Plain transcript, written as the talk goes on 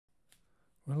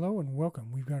Hello and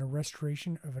welcome. We've got a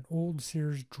restoration of an old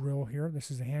Sears drill here. This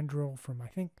is a hand drill from, I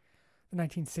think, the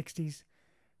 1960s.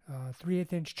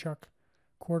 3/8 inch chuck,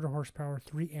 quarter horsepower,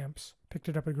 3 amps. Picked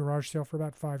it up at a garage sale for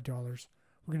about $5.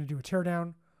 We're going to do a tear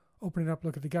down, open it up,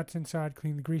 look at the guts inside,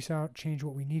 clean the grease out, change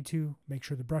what we need to, make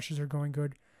sure the brushes are going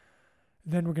good.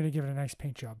 Then we're going to give it a nice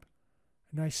paint job.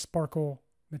 A nice sparkle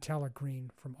metallic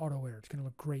green from Autowear. It's going to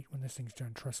look great when this thing's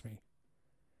done, trust me.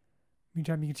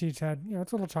 Meantime, you can see it's had,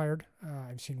 it's a little tired.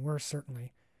 I've seen worse,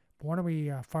 certainly. But why don't we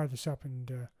fire this up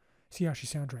and see how she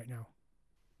sounds right now.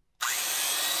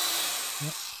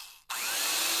 Yep.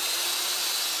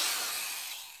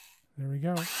 There we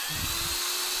go.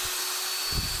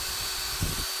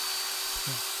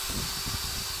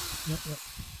 Yep.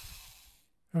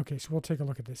 Okay, so we'll take a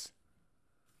look at this.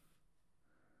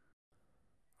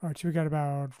 All right, so we got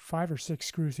about 5 or 6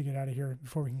 screws to get out of here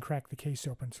before we can crack the case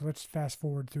open. So let's fast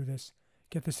forward through this,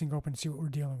 get this thing open, and see what we're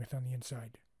dealing with on the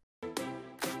inside.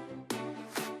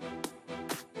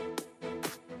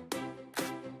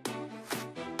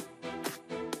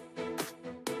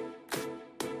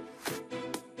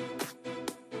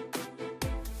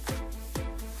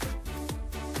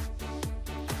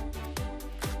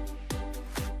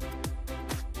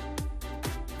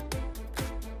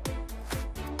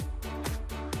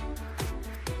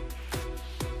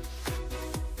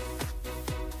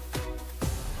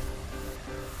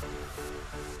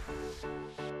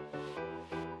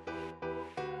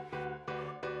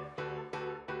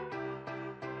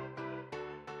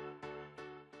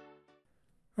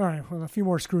 All right, well, a few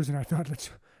more screws than I thought. Let's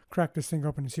crack this thing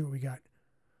open and see what we got.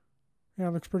 Yeah,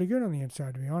 it looks pretty good on the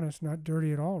inside, to be honest. Not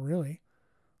dirty at all, really.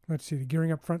 Let's see, the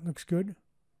gearing up front looks good.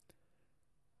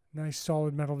 Nice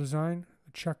solid metal design.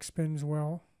 The chuck spins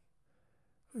well.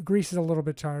 The grease is a little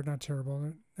bit tired, not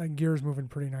terrible. That gear is moving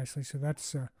pretty nicely, so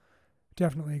that's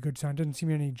definitely a good sign. Doesn't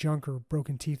seem any junk or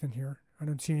broken teeth in here. I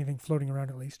don't see anything floating around,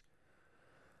 at least.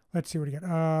 Let's see what we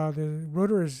got. The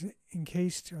rotor is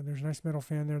encased. There's a nice metal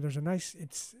fan there. There's a nice,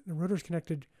 the rotor is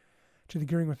connected to the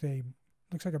gearing with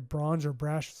looks like a bronze or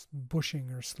brass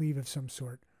bushing or sleeve of some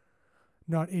sort.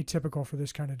 Not atypical for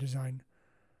this kind of design.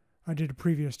 I did a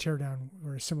previous teardown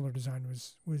where a similar design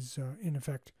was in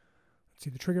effect. Let's see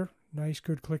the trigger. Nice,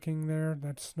 good clicking there.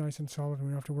 That's nice and solid. We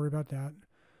don't have to worry about that.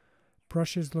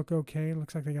 Brushes look okay.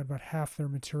 Looks like they got about half their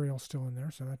material still in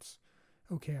there, so that's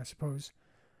okay, I suppose.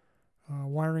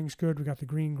 Wiring's good. We got the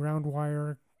green ground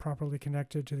wire properly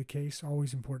connected to the case,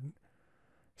 always important.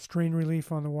 Strain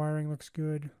relief on the wiring looks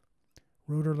good.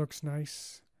 Rotor looks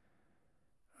nice.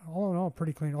 All in all,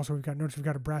 pretty clean. Also, notice we've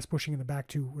got a brass bushing in the back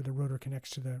too, where the rotor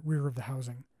connects to the rear of the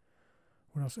housing.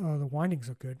 What else? Oh, the windings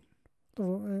look good. A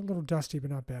little dusty,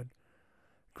 but not bad.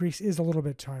 Grease is a little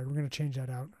bit tired. We're going to change that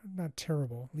out. Not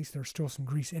terrible. At least there's still some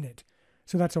grease in it,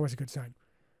 so that's always a good sign.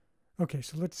 Okay,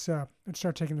 so let's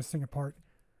start taking this thing apart.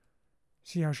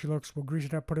 See how she looks. We'll grease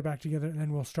it up, put it back together, and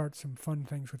then we'll start some fun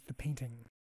things with the painting.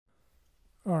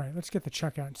 All right, let's get the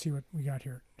chuck out and see what we got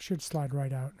here. It should slide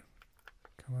right out.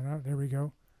 Come on out. There we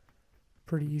go.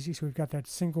 Pretty easy. So we've got that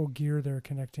single gear there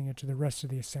connecting it to the rest of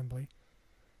the assembly.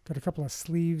 Got a couple of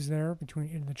sleeves there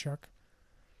in the chuck.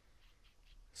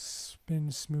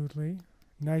 Spins smoothly.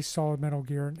 Nice solid metal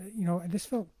gear. This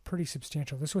felt pretty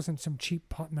substantial. This wasn't some cheap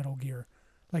pot metal gear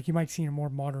like you might see in a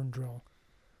more modern drill.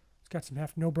 Got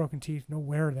no broken teeth, no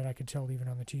wear that I could tell even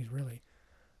on the teeth, really.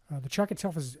 The chuck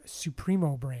itself is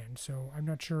Supremo brand, so I'm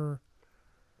not sure.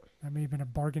 That may have been a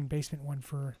bargain basement one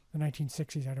for the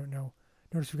 1960s, I don't know.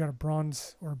 Notice we've got a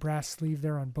bronze or a brass sleeve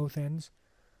there on both ends.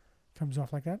 Comes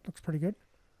off like that, looks pretty good.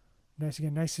 Nice,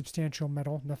 again, nice substantial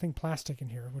metal, nothing plastic in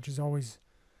here, which is always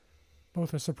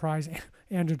both a surprise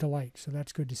and a delight, so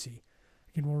that's good to see.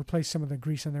 Again, we'll replace some of the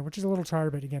grease on there, which is a little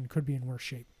tired, but again, could be in worse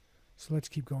shape. So let's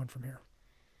keep going from here.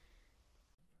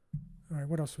 All right,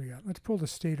 what else we got? Let's pull the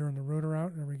stator and the rotor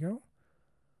out. There we go.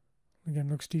 Again,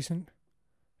 looks decent.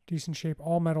 Decent shape.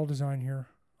 All metal design here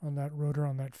on that rotor,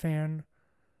 on that fan.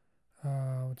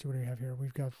 Let's see, what do we have here?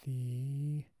 We've got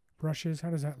the brushes. How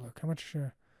does that look? How much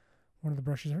one of the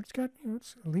brushes there? It's got,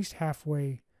 it's at least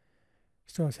halfway.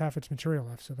 Still has half its material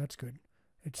left, so that's good.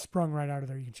 It sprung right out of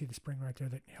there. You can see the spring right there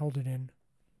that held it in.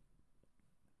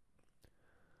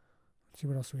 Let's see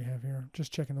what else we have here.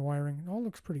 Just checking the wiring. It all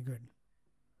looks pretty good.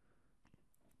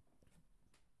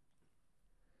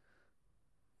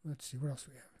 Let's see, what else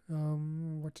we have?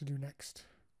 What to do next?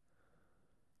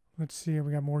 Let's see,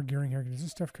 we got more gearing here. Does this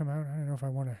stuff come out? I don't know if I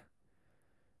want to.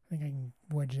 I think I can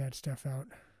wedge that stuff out.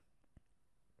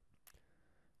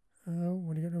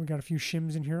 What do you got? We got a few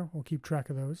shims in here. We'll keep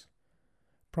track of those.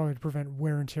 Probably to prevent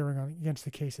wear and tearing against the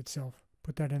case itself.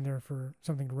 Put that in there for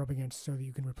something to rub against so that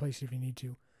you can replace it if you need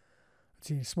to. Let's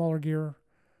see, smaller gear.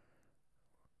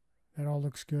 That all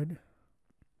looks good.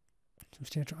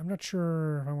 Substantial. I'm not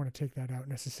sure if I want to take that out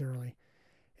necessarily.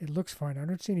 It looks fine. I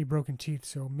don't see any broken teeth,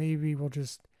 so maybe we'll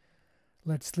just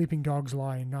let sleeping dogs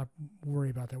lie and not worry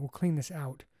about that. We'll clean this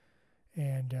out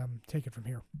and take it from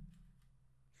here.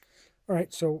 All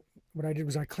right, so what I did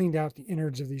was I cleaned out the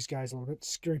innards of these guys a little bit,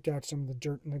 scraped out some of the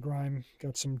dirt and the grime,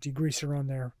 got some degreaser on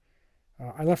there.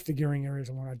 I left the gearing areas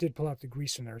alone. I did pull out the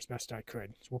grease in there as best I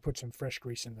could, so we'll put some fresh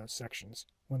grease in those sections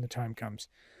when the time comes.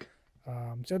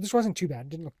 So this wasn't too bad. It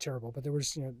didn't look terrible, but there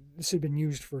was, this had been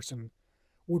used for some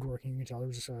woodworking. You can tell there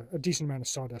was a decent amount of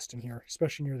sawdust in here,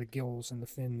 especially near the gills and the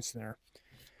fins there.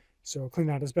 So clean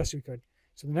that as best we could.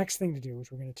 So the next thing to do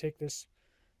is we're going to take this,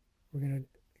 we're going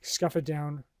to scuff it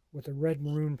down with a red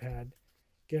maroon pad,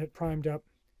 get it primed up.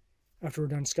 After we're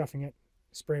done scuffing it,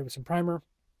 spray it with some primer,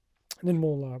 and then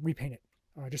we'll repaint it,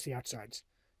 just the outsides.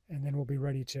 And then we'll be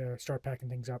ready to start packing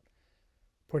things up,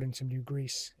 put in some new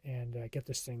grease, and get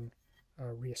this thing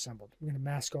reassembled. We're going to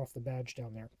mask off the badge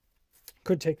down there.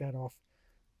 Could take that off,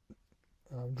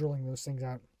 drilling those things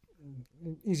out.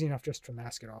 Easy enough just to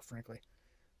mask it off, frankly.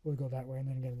 We'll go that way, and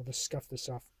then again, we'll just scuff this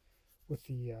off with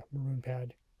the maroon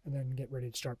pad, and then get ready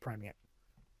to start priming it.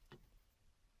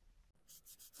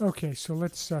 Okay, so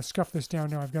let's scuff this down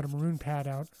now. I've got a maroon pad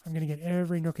out. I'm going to get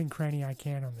every nook and cranny I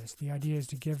can on this. The idea is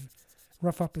to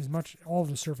rough up as much, all of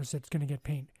the surface that's going to get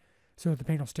paint, so that the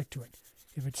paint will stick to it.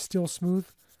 If it's still smooth,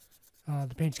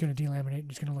 the paint's going to delaminate and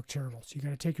it's going to look terrible. So you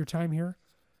got to take your time here,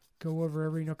 go over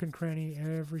every nook and cranny,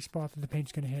 every spot that the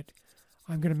paint's going to hit.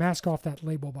 I'm going to mask off that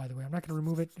label, by the way. I'm not going to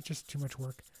remove it. It's just too much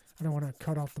work. I don't want to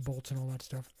cut off the bolts and all that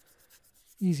stuff.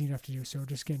 Easy enough to do. So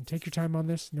just, again, take your time on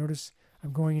this. Notice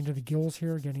I'm going into the gills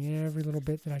here, getting every little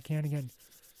bit that I can. Again,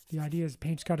 the idea is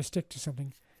paint's got to stick to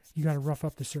something. You got to rough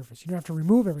up the surface. You don't have to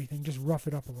remove everything. Just rough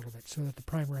it up a little bit so that the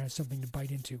primer has something to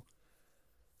bite into.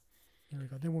 There we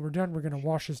go. Then when we're done, we're going to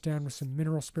wash this down with some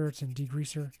mineral spirits and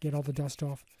degreaser, get all the dust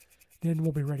off. Then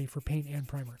we'll be ready for paint and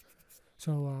primer.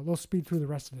 So we'll speed through the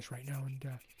rest of this right now and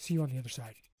see you on the other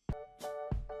side.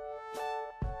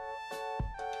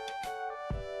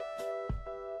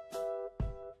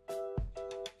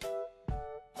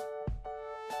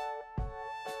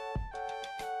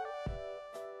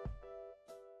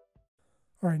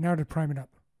 All right, now to prime it up.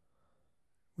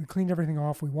 We cleaned everything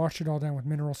off. We washed it all down with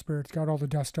mineral spirits, got all the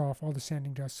dust off, all the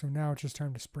sanding dust. So now it's just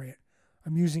time to spray it.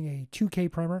 I'm using a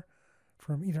 2K primer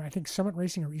from either, I think, Summit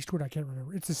Racing or Eastwood. I can't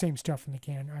remember. It's the same stuff in the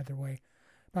can either way.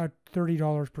 About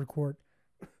 $30 per quart,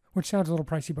 which sounds a little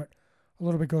pricey, but a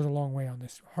little bit goes a long way on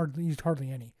this. Used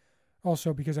hardly any.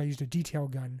 Also, because I used a detail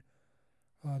gun,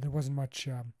 there wasn't much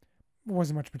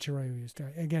material used.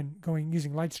 Again,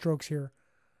 using light strokes here.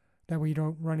 That way you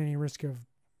don't run any risk of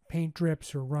paint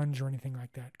drips or runs or anything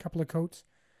like that. A couple of coats,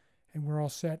 and we're all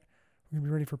set. We're going to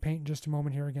be ready for paint in just a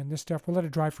moment here. Again, this stuff, we'll let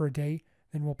it dry for a day,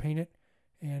 then we'll paint it,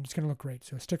 and it's going to look great.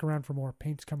 So stick around for more.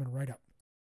 Paint's coming right up.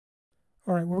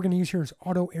 All right, what we're going to use here is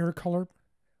Auto Air Color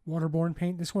waterborne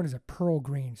paint. This one is a pearl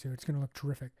green, so it's going to look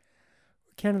terrific.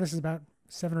 A can of this is about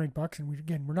 $7 or $8,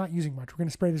 and we're not using much. We're going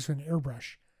to spray this with an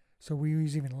airbrush, so we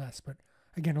use even less. But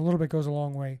again, a little bit goes a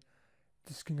long way.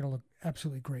 This is going to look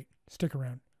absolutely great. Stick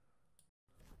around.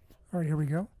 All right, here we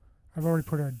go. I've already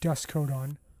put a dust coat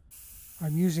on.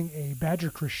 I'm using a Badger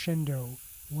Crescendo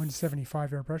 175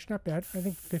 airbrush. Not bad. I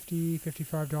think $50,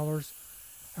 $55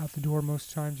 out the door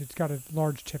most times. It's got a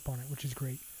large tip on it, which is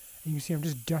great. And you can see I'm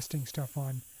just dusting stuff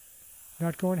on.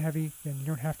 Not going heavy, and you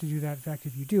don't have to do that. In fact,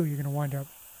 if you do, you're going to wind up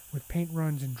with paint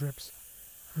runs and drips.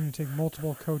 We're going to take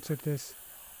multiple coats at this.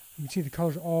 You can see the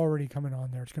color's already coming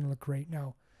on there. It's going to look great.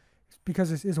 Now, because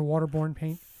this is a waterborne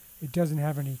paint, it doesn't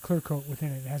have any clear coat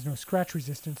within it. It has no scratch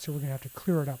resistance, so we're going to have to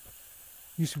clear it up.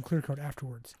 Use some clear coat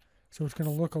afterwards. So it's going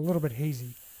to look a little bit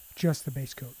hazy, just the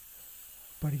base coat.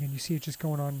 But again, you see it just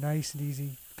going on nice and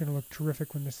easy. It's going to look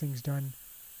terrific when this thing's done.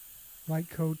 Light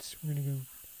coats. We're going to do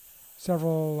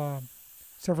several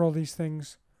of these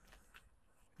things.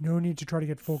 No need to try to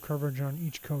get full coverage on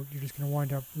each coat. You're just going to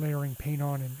wind up layering paint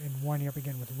on and winding up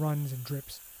again with runs and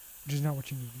drips, which is not what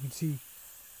you need. You can see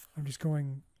I'm just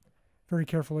going very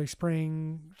carefully,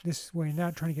 spraying this way and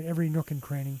that, trying to get every nook and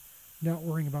cranny, not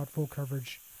worrying about full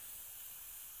coverage.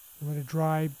 Let it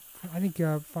dry. I think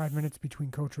 5 minutes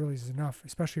between coats really is enough,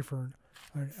 especially for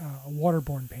a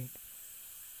waterborne paint.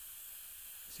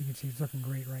 So you can see it's looking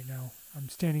great right now. I'm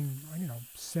standing,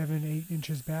 7, 8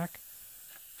 inches back.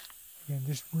 Again,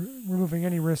 just removing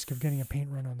any risk of getting a paint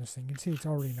run on this thing. You can see it's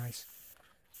already nice.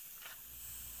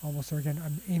 Almost there again.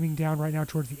 I'm aiming down right now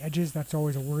towards the edges. That's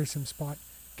always a worrisome spot.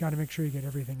 Got to make sure you get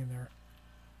everything in there.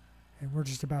 And we're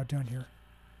just about done here.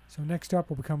 So next up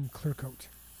will become clear coat.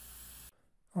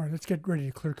 All right, let's get ready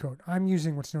to clear coat. I'm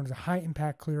using what's known as a high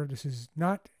impact clear. This is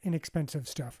not inexpensive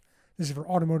stuff. This is for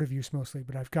automotive use mostly,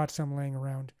 but I've got some laying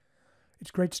around.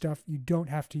 It's great stuff. You don't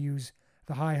have to use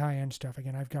the high end stuff.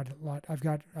 Again, I've got a lot. I've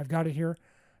got it here.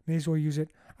 May as well use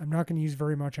it. I'm not going to use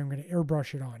very much. I'm going to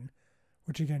airbrush it on,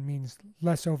 which again means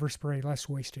less overspray, less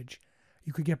wastage.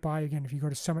 You could get by again if you go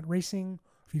to Summit Racing,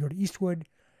 if you go to Eastwood,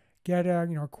 get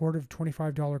a quart of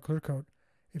 $25 clear coat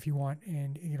if you want,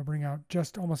 and it'll bring out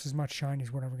just almost as much shine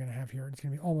as what we're going to have here. It's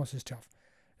going to be almost as tough.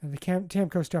 Now, the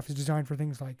Tamco stuff is designed for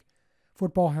things like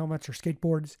football helmets or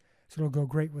skateboards, so it'll go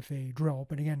great with a drill.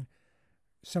 But again,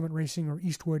 Summit Racing or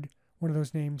Eastwood, one of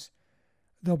those names,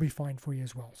 they'll be fine for you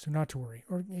as well, so not to worry.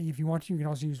 Or if you want to, you can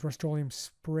also use Rust-Oleum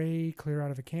spray clear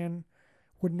out of a can.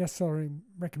 Wouldn't necessarily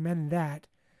recommend that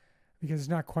because it's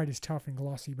not quite as tough and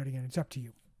glossy, but again, it's up to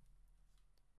you.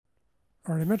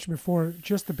 All right, I mentioned before,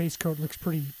 just the base coat looks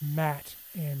pretty matte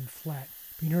and flat.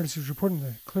 But you notice as you're putting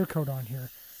the clear coat on here,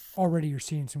 already you're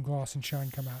seeing some gloss and shine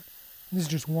come out. And this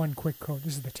is just one quick coat.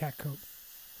 This is the tack coat.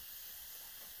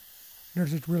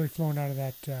 Notice it's really flowing out of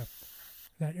that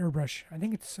airbrush.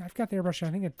 I've got the airbrush,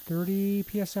 I think at 30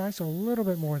 psi, so a little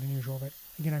bit more than usual. But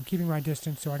again, I'm keeping my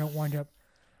distance so I don't wind up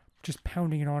just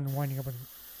pounding it on and winding up with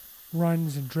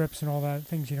runs and drips and all that,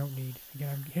 things you don't need. Again,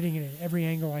 I'm hitting it at every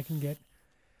angle I can get,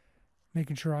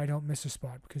 making sure I don't miss a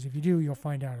spot, because if you do, you'll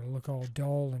find out it'll look all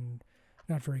dull and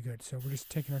not very good. So we're just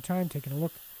taking our time, taking a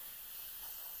look,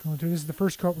 going through. This is the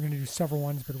first coat. We're going to do several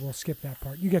ones, but we'll skip that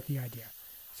part. You get the idea.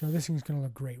 So this thing's going to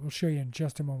look great. We'll show you in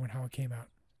just a moment how it came out.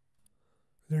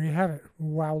 There you have it.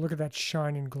 Wow, look at that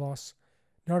shine and gloss.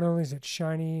 Not only is it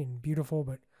shiny and beautiful,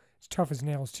 but it's tough as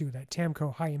nails too. That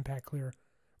Tamco high impact clear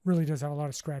really does have a lot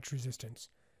of scratch resistance.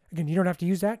 Again, you don't have to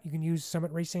use that. You can use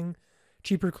Summit Racing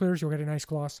cheaper clears. You'll get a nice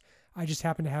gloss. I just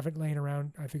happen to have it laying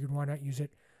around. I figured why not use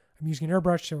it. I'm using an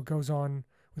airbrush so it goes on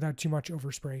without too much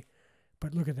overspray.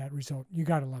 But look at that result. You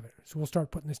got to love it. So we'll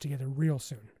start putting this together real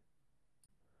soon.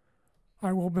 All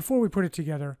right, well, before we put it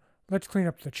together, let's clean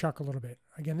up the chuck a little bit.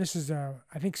 Again, this is, I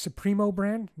think, Supremo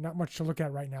brand. Not much to look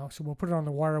at right now. So we'll put it on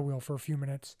the wire wheel for a few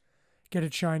minutes, get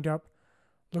it shined up,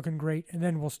 looking great, and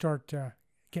then we'll start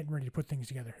getting ready to put things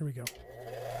together. Here we go.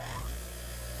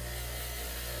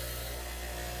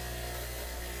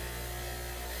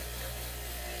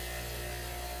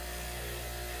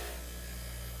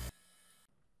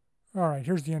 All right,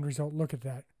 here's the end result. Look at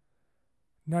that.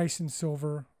 Nice and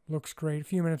silver. Looks great. A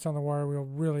few minutes on the wire wheel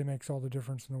really makes all the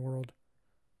difference in the world.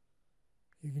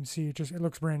 You can see it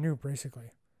looks brand new,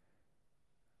 basically.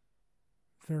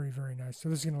 Very, very nice. So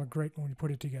this is going to look great when we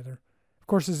put it together. Of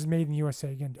course, this is made in the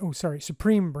USA again. Oh, sorry,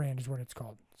 Supreme brand is what it's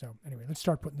called. So anyway, let's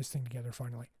start putting this thing together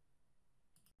finally.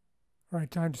 All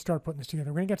right, time to start putting this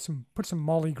together. We're going to put some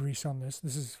moly grease on this.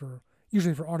 This is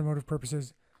usually for automotive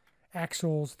purposes.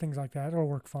 Axles, things like that. It'll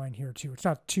work fine here too. It's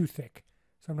not too thick,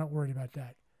 so I'm not worried about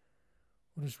that.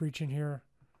 We'll just reach in here,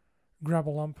 grab a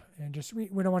lump, and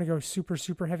we don't want to go super,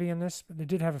 super heavy in this, but they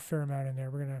did have a fair amount in there.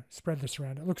 We're going to spread this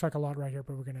around. It looks like a lot right here,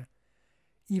 but we're going to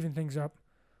even things up.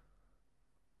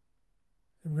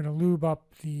 And we're going to lube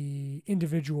up the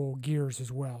individual gears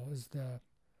as well as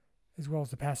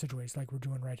the passageways like we're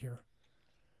doing right here.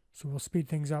 So we'll speed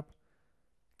things up,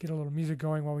 get a little music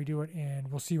going while we do it,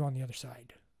 and we'll see you on the other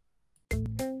side.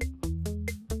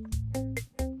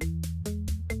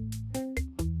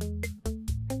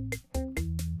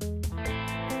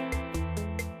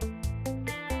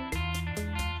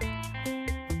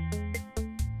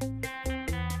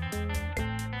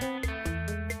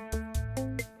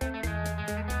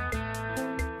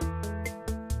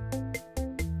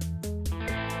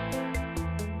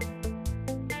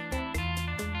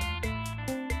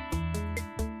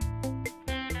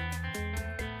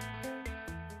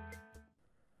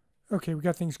 Okay, we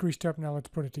got things greased up. Now let's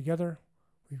put it together.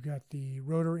 We've got the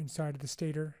rotor inside of the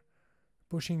stator.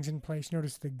 Bushings in place.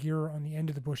 Notice the gear on the end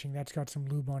of the bushing. That's got some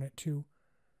lube on it too.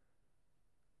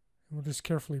 And we'll just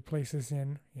carefully place this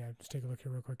in. Yeah, let's take a look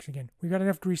here real quick. So again, we've got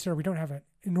enough grease there. We don't have an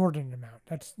inordinate amount.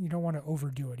 You don't want to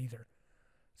overdo it either.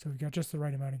 So we've got just the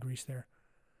right amount of grease there.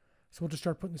 So we'll just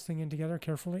start putting this thing in together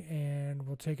carefully, and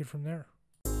we'll take it from there.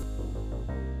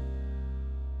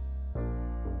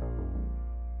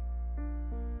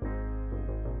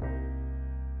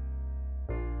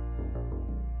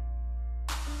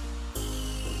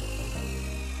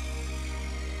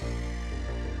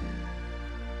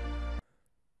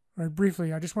 All right,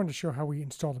 briefly, I just wanted to show how we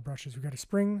install the brushes. We've got a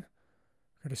spring,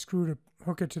 we've got a screw to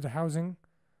hook it to the housing,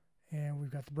 and we've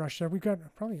got the brush there. We've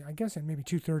got probably, I guess, maybe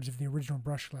 2/3 of the original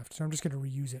brush left, so I'm just going to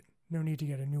reuse it. No need to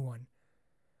get a new one.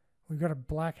 We've got a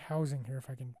black housing here if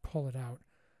I can pull it out.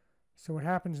 So what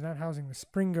happens in that housing, the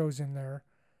spring goes in there,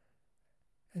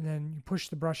 and then you push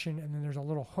the brush in, and then there's a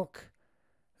little hook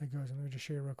that goes in. Let me just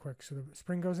show you real quick. So the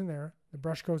spring goes in there, the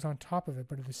brush goes on top of it,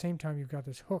 but at the same time you've got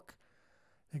this hook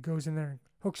that goes in there and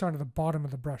hooks onto the bottom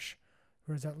of the brush.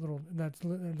 Whereas the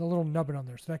little nubbin on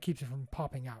there, so that keeps it from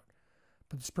popping out.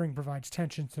 But the spring provides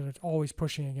tension so that it's always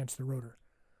pushing against the rotor.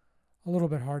 A little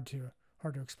bit hard to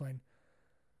explain.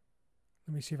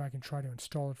 Let me see if I can try to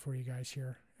install it for you guys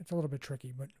here. It's a little bit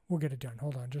tricky, but we'll get it done.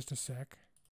 Hold on just a sec.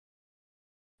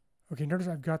 Okay, notice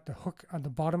I've got the hook on the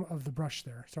bottom of the brush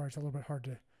there. Sorry, it's a little bit hard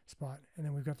to spot. And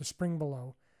then we've got the spring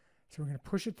below. So we're going to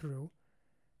push it through,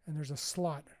 and there's a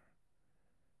slot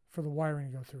for the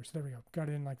wiring to go through. So there we go. Got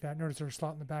it in like that. Notice there's a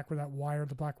slot in the back where that wire,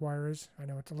 the black wire is. I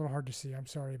know it's a little hard to see. I'm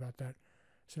sorry about that.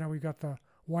 So now we've got the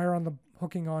wire on the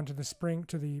hooking onto the spring,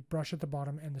 to the brush at the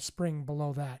bottom, and the spring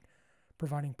below that,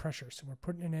 providing pressure. So we're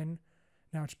putting it in.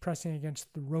 Now it's pressing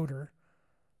against the rotor,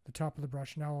 the top of the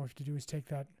brush. Now all we have to do is take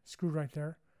that screw right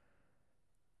there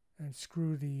and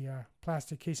screw the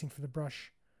plastic casing for the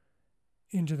brush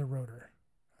into the rotor.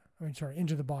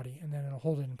 Into the body, and then it'll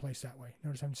hold it in place that way.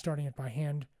 Notice I'm starting it by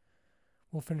hand.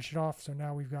 We'll finish it off. So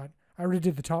now we've got, I already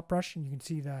did the top brush, and you can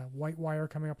see the white wire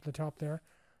coming up at the top there.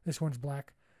 This one's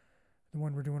black. The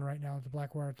one we're doing right now is the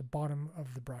black wire at the bottom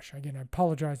of the brush. Again, I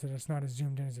apologize that it's not as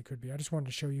zoomed in as it could be. I just wanted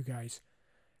to show you guys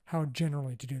how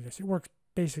generally to do this. It works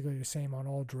basically the same on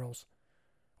all drills,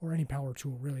 or any power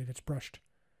tool really that's brushed.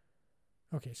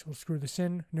 Okay, so we'll screw this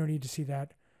in. No need to see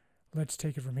that. Let's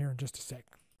take it from here in just a sec.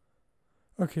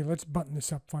 Okay, let's button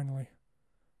this up finally.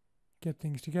 Get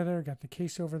things together. Got the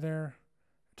case over there.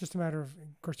 Just a matter of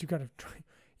course, you've got to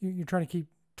you're trying to keep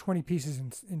 20 pieces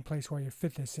in place while you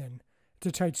fit this in. It's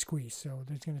a tight squeeze, so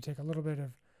there's going to take a little bit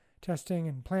of testing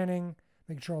and planning,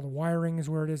 making sure all the wiring is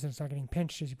where it is and it's not getting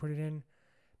pinched as you put it in,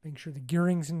 making sure the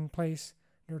gearing's in place.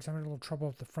 Notice I'm having a little trouble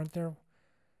at the front there.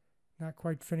 Not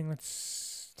quite fitting.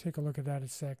 Let's take a look at that a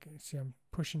sec. See, I'm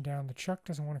pushing down. The chuck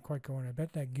doesn't want to quite go in. I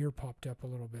bet that gear popped up a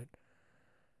little bit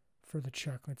for the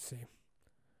chuck. Let's see.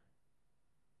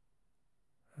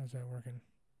 How's that working?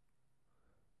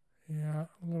 Yeah,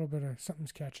 a little bit of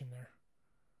something's catching there.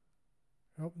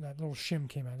 Oh, that little shim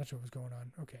came out. That's what was going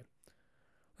on. Okay.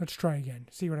 Let's try again.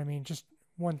 See what I mean? Just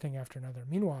one thing after another.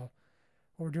 Meanwhile,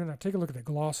 while we're doing that, take a look at the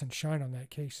gloss and shine on that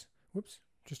case. Whoops,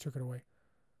 just took it away.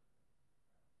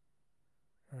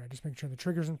 All right, just making sure the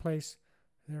trigger's in place.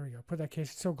 There we go. Put that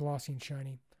case. It's so glossy and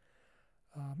shiny.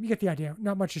 You get the idea.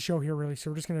 Not much to show here, really.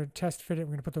 So we're just going to test fit it.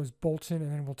 We're going to put those bolts in,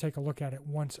 and then we'll take a look at it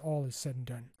once all is said and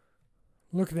done.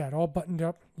 Look at that. All buttoned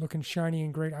up, looking shiny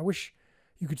and great. I wish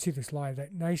you could see this live.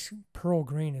 That nice pearl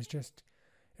green is just,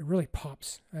 it really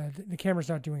pops. The camera's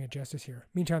not doing it justice here.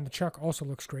 Meantime, the chuck also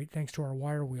looks great, thanks to our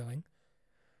wire wheeling.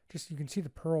 Just, you can see the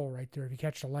pearl right there if you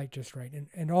catch the light just right.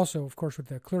 And also, of course, with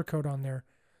the clear coat on there,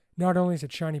 not only is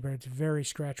it shiny, but it's very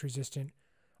scratch resistant.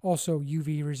 Also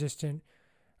UV resistant,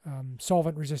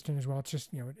 solvent resistant as well. It's just,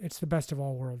 it's the best of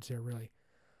all worlds there, really.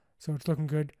 So it's looking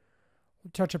good.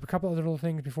 We'll touch up a couple other little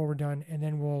things before we're done, and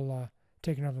then we'll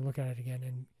take another look at it again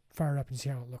and fire it up and see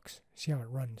how it looks, see how it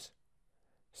runs.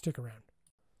 Stick around.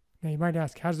 Now you might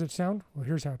ask, how does it sound? Well,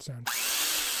 here's how it sounds.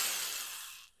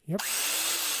 Yep.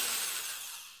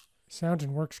 Sounds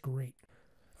and works great.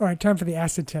 All right, time for the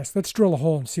acid test. Let's drill a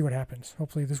hole and see what happens.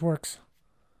 Hopefully this works.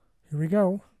 Here we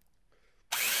go.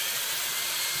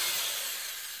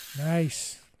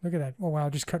 Nice. Look at that. Oh, wow,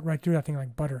 just cut right through that thing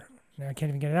like butter. Now I can't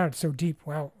even get it out. It's so deep.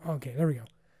 Wow. Okay, there we go.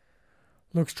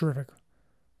 Looks terrific.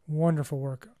 Wonderful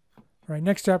work. All right,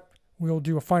 next up, we'll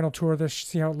do a final tour of this,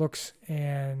 see how it looks,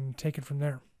 and take it from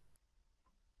there.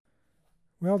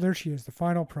 Well, there she is, the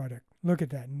final product. Look at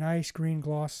that. Nice green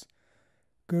gloss.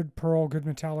 Good pearl, good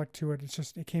metallic to it. It's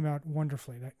just, it came out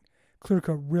wonderfully. That clear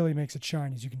coat really makes it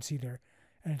shine, as you can see there.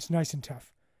 And it's nice and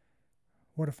tough.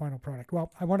 What a final product.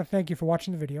 Well, I want to thank you for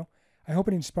watching the video. I hope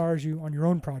it inspires you on your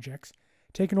own projects.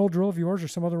 Take an old drill of yours or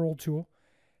some other old tool,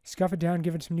 scuff it down,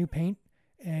 give it some new paint,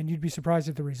 and you'd be surprised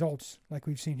at the results like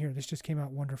we've seen here. This just came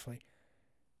out wonderfully.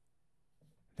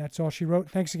 That's all she wrote.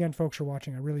 Thanks again, folks, for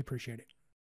watching. I really appreciate it.